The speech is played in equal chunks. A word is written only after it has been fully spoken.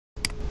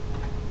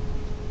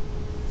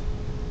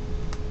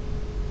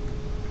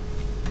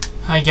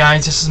Hi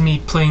guys, this is me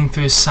playing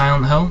through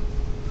Silent Hill.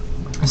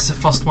 This is the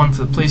first one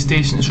for the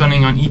PlayStation. It's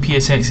running on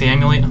EPSX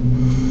emulator.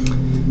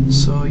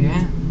 So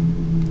yeah,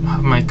 I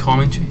have my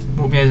commentary.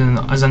 Won't be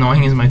as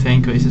annoying as my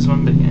Time Crisis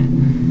one, but yeah,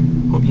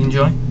 hope you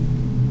enjoy.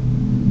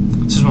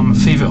 This is one of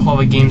my favourite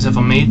horror games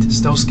ever made. It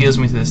still scares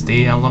me to this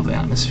day. I love the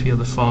atmosphere,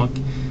 the fog.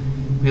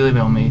 Really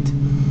well made.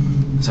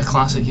 It's a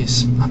classic. I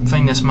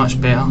find this much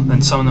better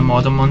than some of the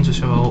modern ones,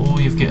 which are all, oh,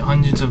 you've got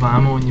hundreds of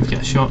ammo and you've got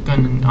a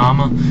shotgun and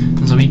armour.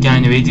 There's a wee guy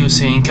on the radio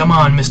saying, come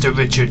on Mr.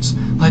 Richards,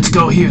 let's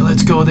go here,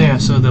 let's go there.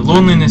 So the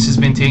loneliness has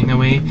been taken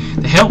away,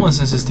 the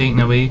helplessness is taken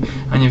away,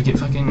 and you've got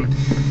fucking,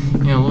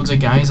 you know, loads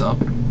of guys that are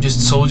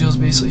just soldiers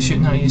basically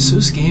shooting at you. It's so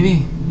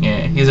scary.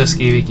 Yeah, here's a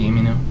scary game,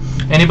 you know.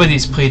 Anybody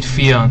that's played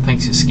Fear and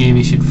thinks it's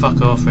scary should fuck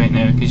off right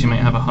now, because you might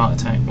have a heart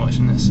attack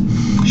watching this.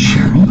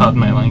 Cheryl? Pardon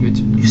my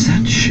language. Is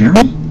that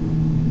Cheryl?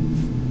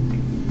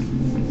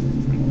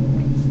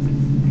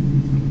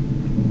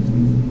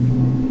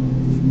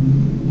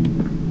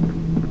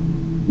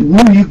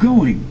 Where are you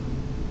going?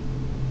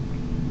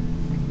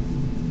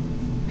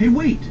 Hey,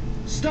 wait!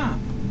 Stop!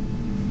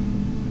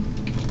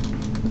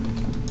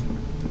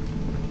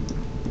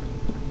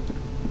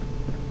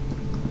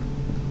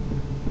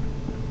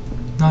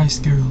 Nice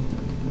girl.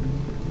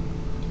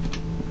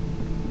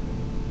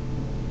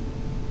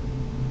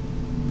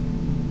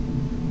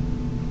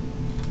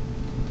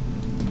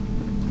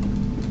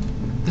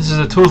 This is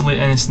a totally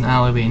innocent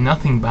alleyway.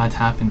 Nothing bad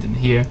happened in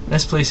here.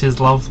 This place is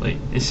lovely.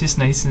 It's just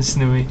nice and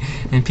snowy,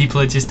 and people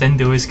are just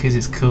indoors because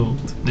it's cold.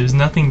 There's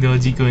nothing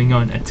dodgy going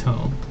on at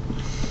all.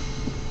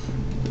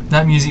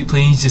 That music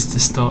playing is just a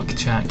stock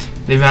track.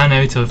 They ran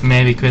out of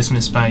Merry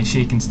Christmas by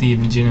Shakin'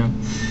 Stevens, you know.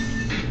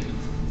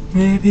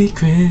 Merry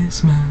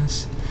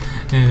Christmas,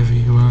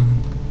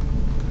 everyone.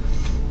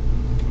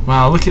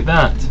 Wow, look at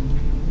that.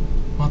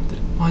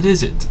 What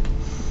is it?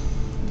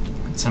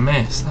 It's a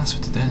mess, that's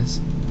what it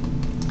is.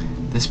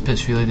 This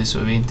bit's really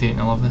disorientating,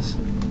 I love this.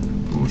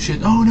 Oh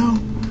shit, oh no!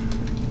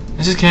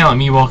 This is kinda like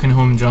me walking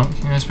home drunk,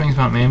 you know, this brings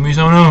back memories.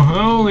 Oh no,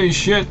 holy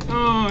shit,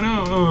 oh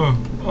no,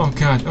 oh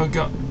god, oh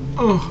god,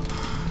 oh!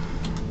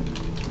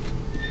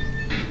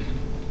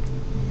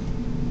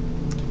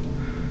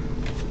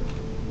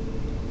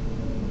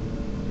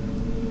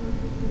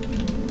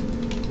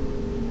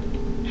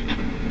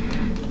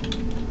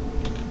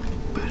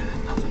 Better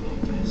than nothing, I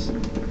guess.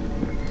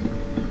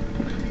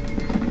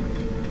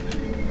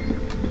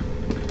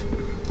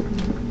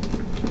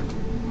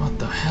 What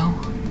the hell?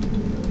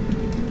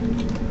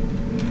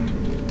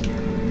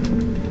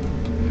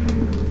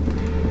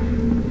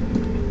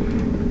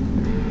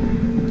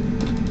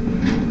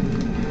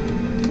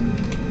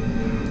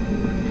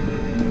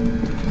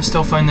 I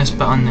still find this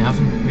bit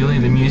unnerving. Really,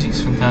 the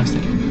music's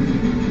fantastic.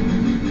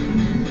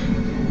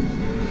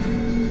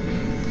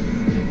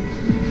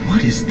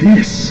 What is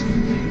this?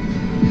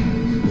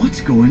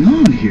 What's going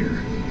on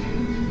here?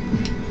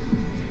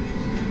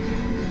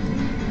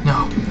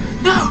 No!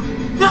 No!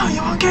 No!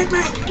 You won't get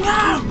me!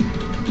 No!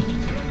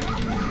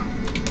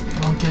 You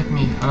won't get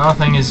me. Another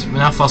thing is,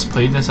 when I first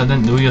played this, I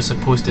didn't know you're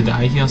supposed to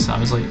die here, so I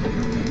was like,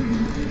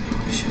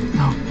 oh shit,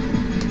 no.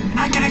 You're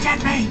not gonna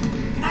get me!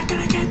 You're not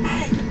gonna get me!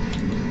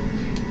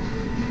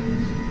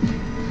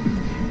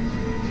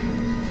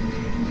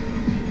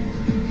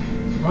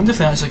 I wonder if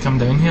they actually come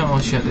down here. Oh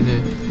shit, they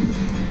do.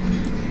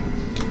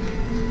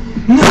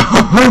 No!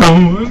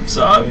 I'm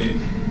sorry.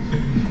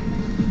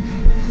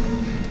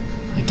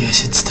 I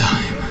guess it's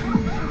time.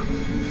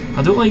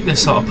 I don't like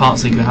this sort of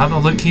parts they grab. Oh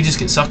look, he just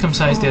gets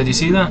circumcised there, do you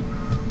see that?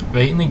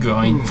 Right in the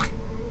groin.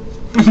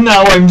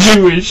 Now I'm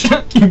Jewish!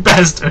 You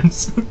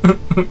bastards!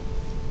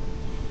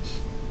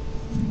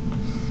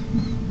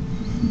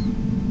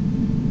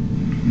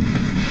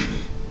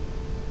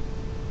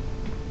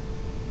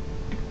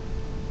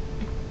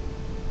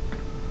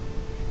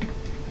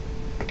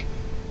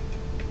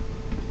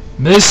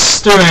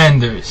 Mr.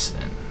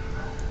 Anderson.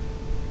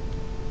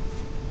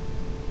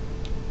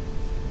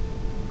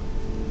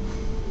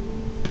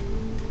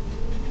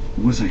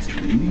 Was I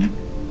dreaming?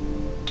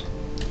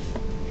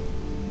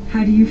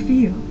 How do you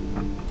feel?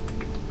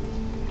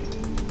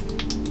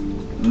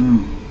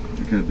 Oh,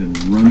 like I've been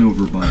run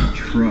over by a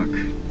truck.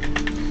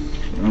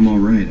 But I'm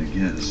alright, I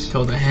guess. It's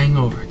called a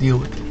hangover. Deal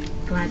with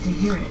it. Glad to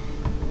hear it.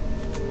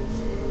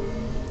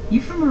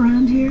 You from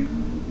around here?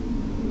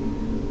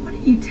 Why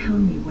don't you tell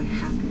me what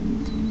happened?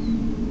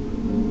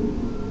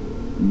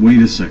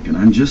 Wait a second,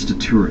 I'm just a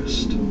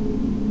tourist. I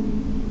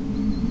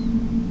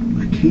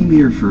came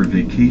here for a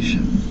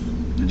vacation.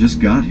 I just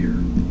got here.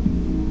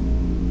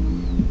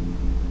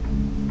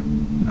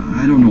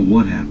 I don't know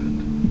what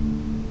happened.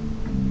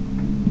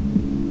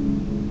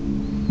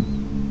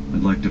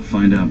 I'd like to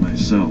find out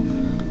myself.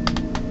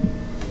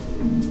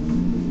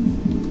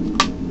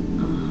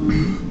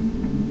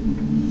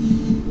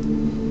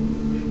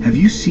 Have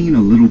you seen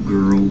a little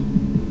girl?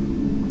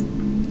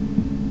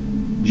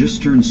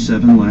 Just turned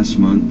 7 last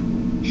month.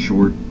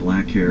 Short,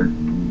 black hair.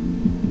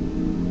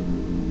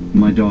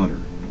 My daughter.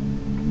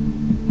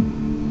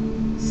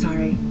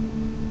 Sorry.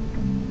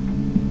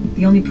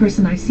 The only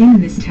person I've seen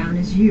in this town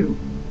is you.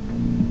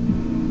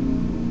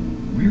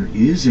 Where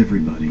is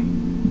everybody?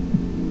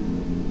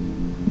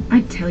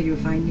 I'd tell you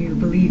if I knew,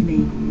 believe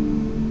me.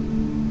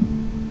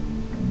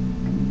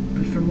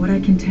 But from what I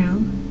can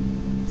tell,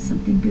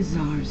 something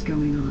bizarre's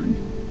going on.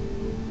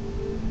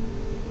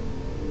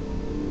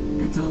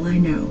 That's all I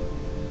know.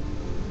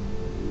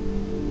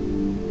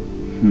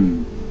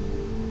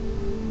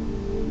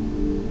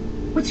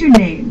 What's your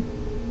name?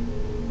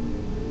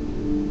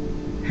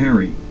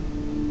 Harry.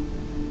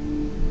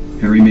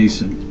 Harry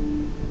Mason.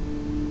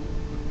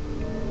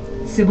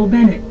 Sybil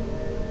Bennett.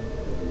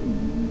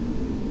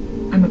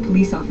 I'm a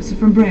police officer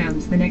from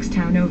Brams, the next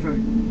town over.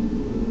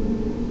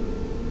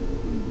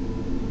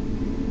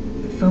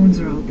 The phones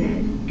are all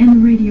dead, and the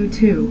radio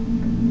too.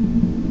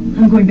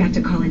 I'm going back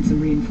to call in some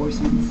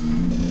reinforcements.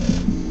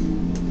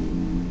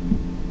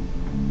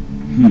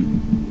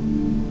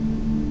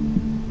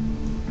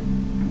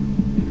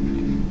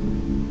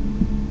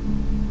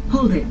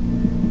 Hold it.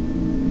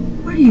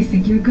 Where do you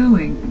think you're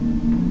going?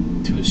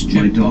 To a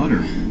strip. My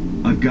daughter.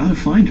 I've got to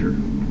find her.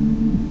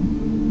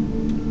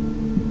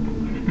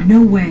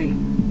 No way.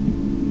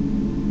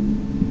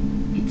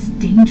 It's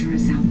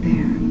dangerous out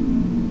there.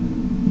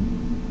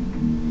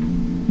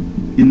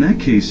 In that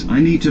case, I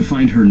need to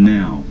find her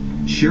now.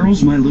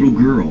 Cheryl's my little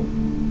girl.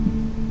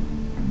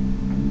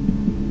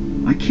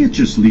 I can't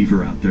just leave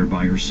her out there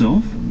by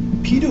herself.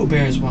 Pedo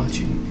Bear's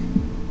watching.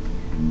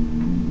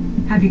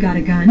 Have you got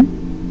a gun?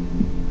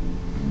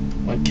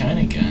 What kind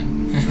of gun?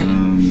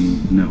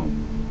 No.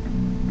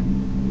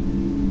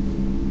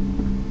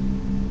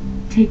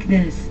 Take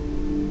this,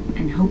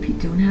 and hope you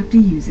don't have to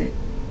use it.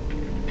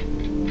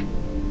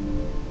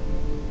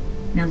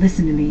 Now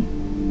listen to me.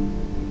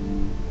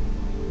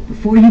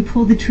 Before you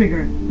pull the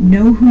trigger,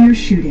 know who you're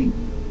shooting.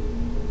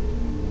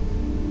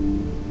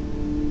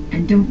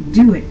 And don't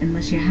do it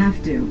unless you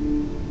have to.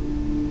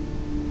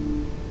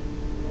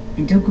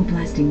 And don't go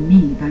blasting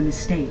me by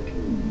mistake.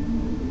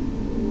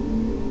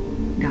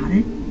 Got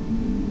it?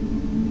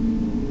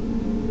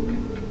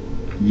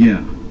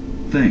 Yeah,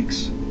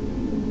 thanks.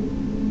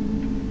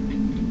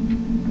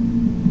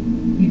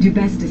 You do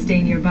best to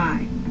stay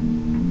nearby.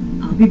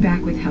 I'll be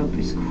back with help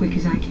as quick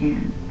as I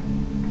can.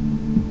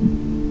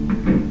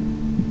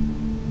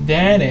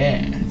 That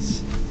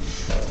ass.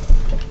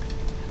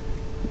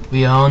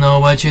 We all know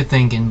what you're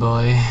thinking,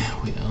 boy.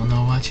 We all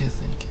know what you're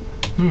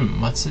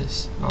thinking. What's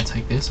this? I'll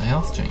take this, a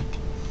health drink.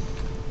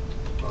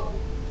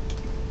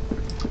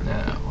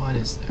 Now, what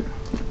is there?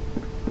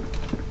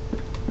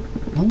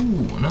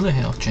 Ooh, another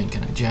health drink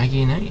and a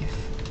jaggy knife.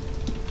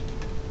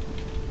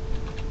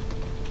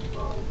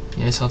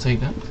 Yes, I'll take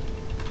that.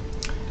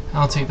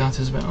 I'll take that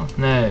as well.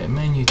 Now,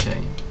 menu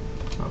time.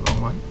 Not the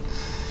wrong one.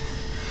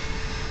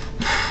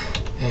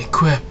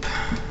 Equip.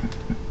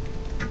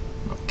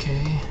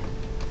 Okay.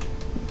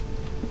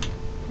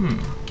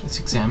 Let's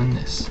examine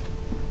this.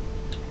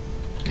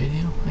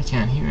 Radio? I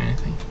can't hear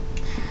anything.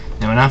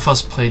 Now, when I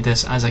first played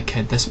this as a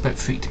kid, this bit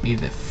freaked me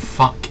the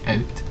fuck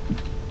out.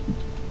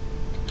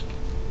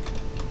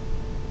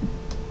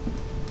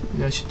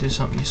 Maybe I should do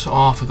something useful.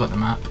 Oh, I forgot the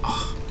map.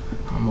 Ugh,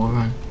 I'm a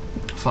moron.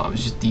 I thought it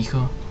was just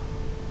deco.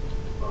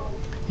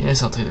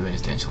 Yes, I'll take the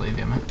residential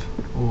area map.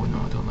 Oh no,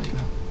 I don't like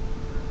that.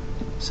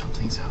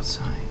 Something's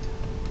outside.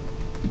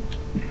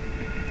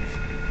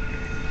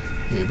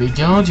 Here we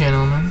go,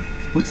 gentlemen.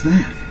 What's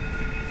that?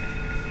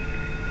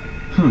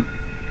 Huh.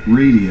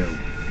 Radio.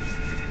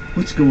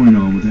 What's going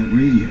on with that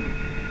radio?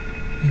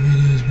 The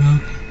radio's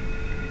broken.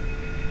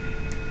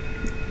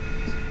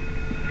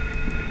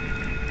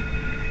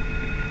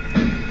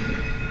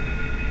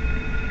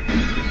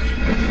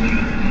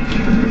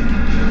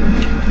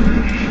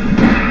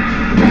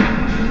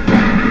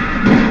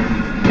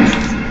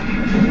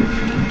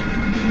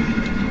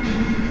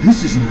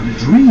 This is not a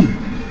dream.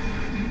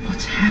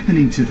 What's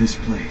happening to this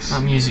place?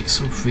 That music's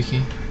so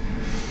freaky.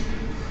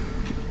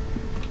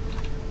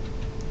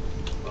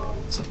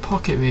 It's a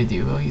pocket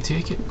radio, will you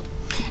take it?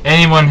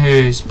 Anyone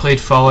who's played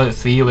Fallout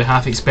 3 will be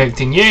half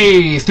expecting,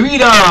 yay,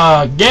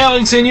 3-Dog,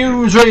 Galaxy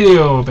News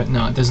Radio! But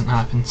no, it doesn't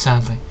happen,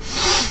 sadly.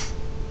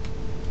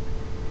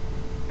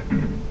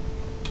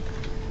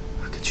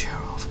 Look at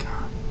Cheryl's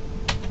gun.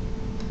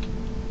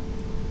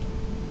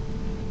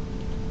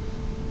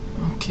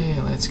 Okay,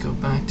 let's go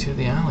back to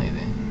the alley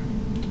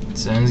then.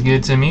 Sounds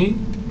good to me.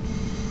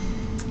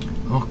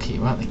 Okay,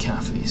 we're at the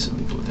cafe, so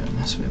we go down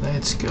this way.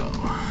 Let's go.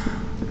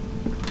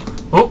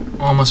 Oh,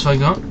 almost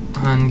forgot.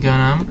 Handgun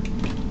ammo.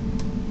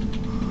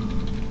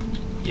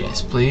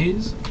 Yes,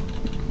 please.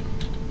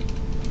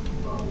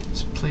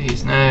 Yes,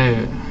 please.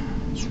 Now,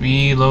 let's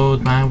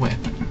reload my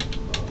weapon.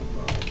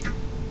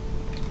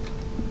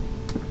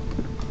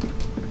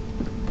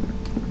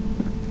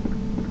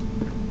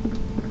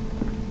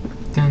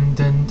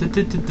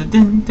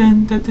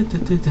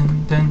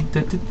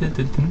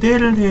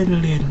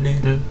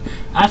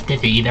 Off the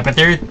feet of a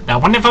third, the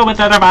wonderful with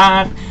the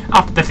bars.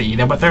 Off the feet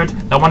of a third,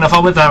 the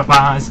wonderful with the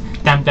bars.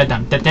 Dum dum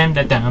dum dum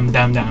dum dum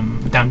dum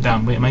dum dum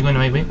dum. Wait, am I going the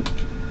right way?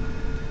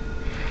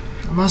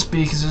 I must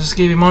be, because there's a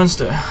scary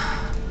monster.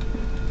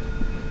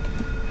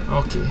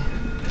 Okay.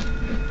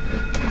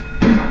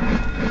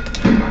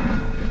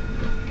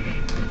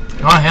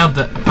 Oh, I heard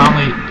that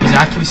apparently his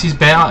accuracy is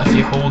better if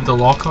you hold the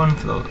lock on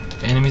for the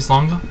enemies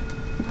longer.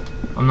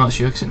 I'm not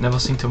sure because it never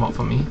seemed to work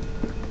for me.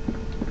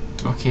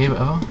 Okay,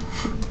 whatever.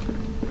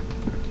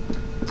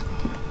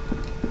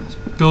 That's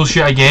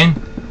bullshit again.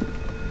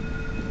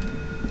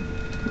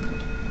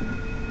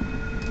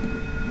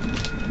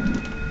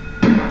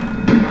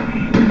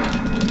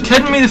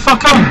 Kidding me the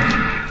fuck up?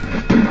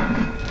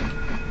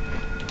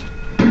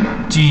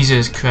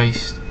 Jesus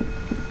Christ.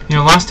 You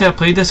know, last time I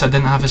played this I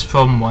didn't have this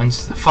problem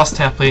once. The first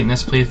time I played in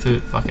this playthrough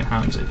it fucking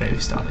happens at the very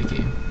start of the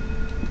game.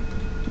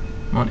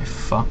 What the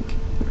fuck?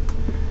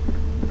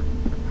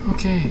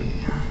 Okay.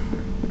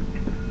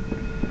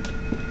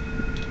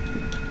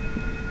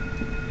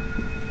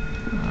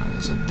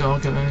 There's a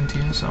dog around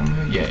here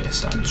somewhere. Yeah,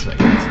 sounds right.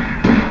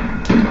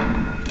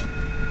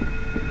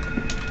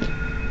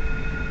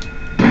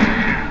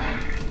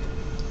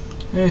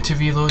 Now to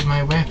reload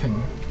my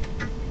weapon.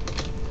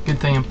 Good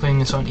thing I'm playing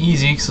this on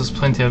easy because there's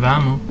plenty of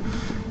ammo.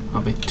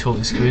 I'll be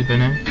totally screwed by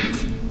now.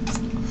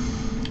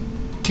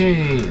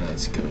 Okay,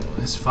 let's go.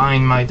 Let's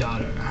find my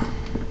daughter.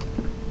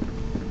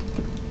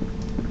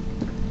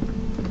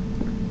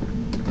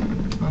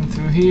 Run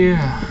through here.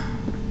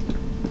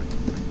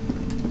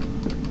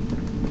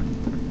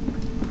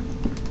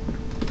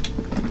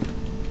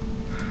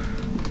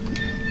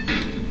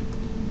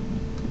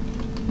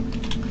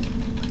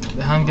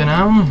 The handgun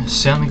ammo,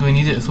 certainly going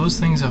to need it if those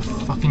things are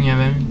fucking you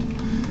around.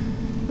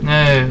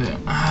 Now,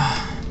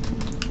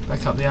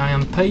 back up the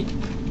iron pipe.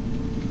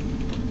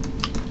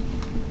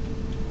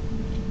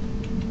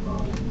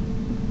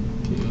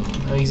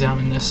 Okay, I'll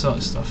examine this sort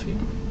of stuff here.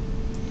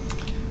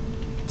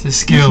 To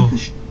school.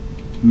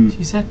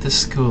 She's at the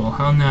school,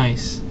 how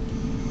nice.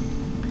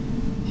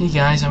 Hey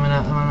guys, I'm in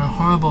a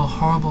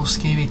horrible,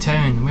 scary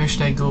town. Where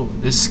should I go?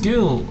 The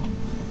school!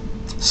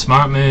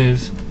 Smart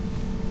move.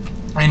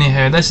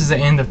 Anyhow, this is the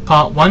end of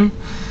part 1.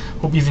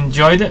 Hope you've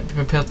enjoyed it. Be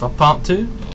prepared for part 2.